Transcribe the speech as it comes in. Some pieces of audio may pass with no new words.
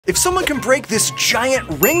If someone can break this giant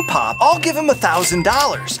ring pop, I'll give him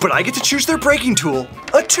 $1,000. But I get to choose their breaking tool,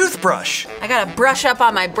 a toothbrush. I gotta brush up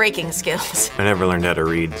on my breaking skills. I never learned how to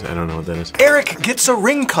read, so I don't know what that is. Eric gets a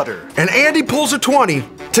ring cutter. And Andy pulls a 20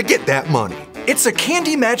 to get that money. It's a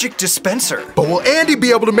candy magic dispenser. But will Andy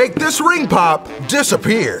be able to make this ring pop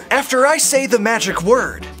disappear? After I say the magic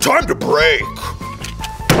word. Time to break.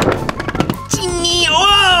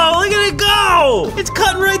 Whoa, look at it go! It's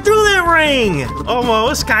cutting right through that ring!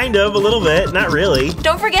 Almost, kind of, a little bit, not really.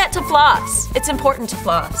 Don't forget to floss. It's important to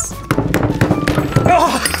floss.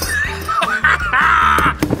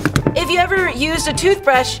 If you ever used a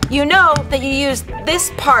toothbrush, you know that you use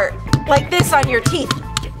this part, like this on your teeth.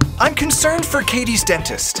 I'm concerned for Katie's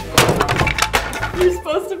dentist. You're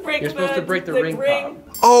supposed to break the ring pop.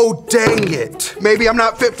 Oh, dang it. Maybe I'm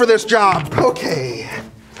not fit for this job. Okay.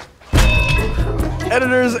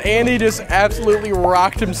 Editors, Andy just absolutely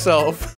rocked himself.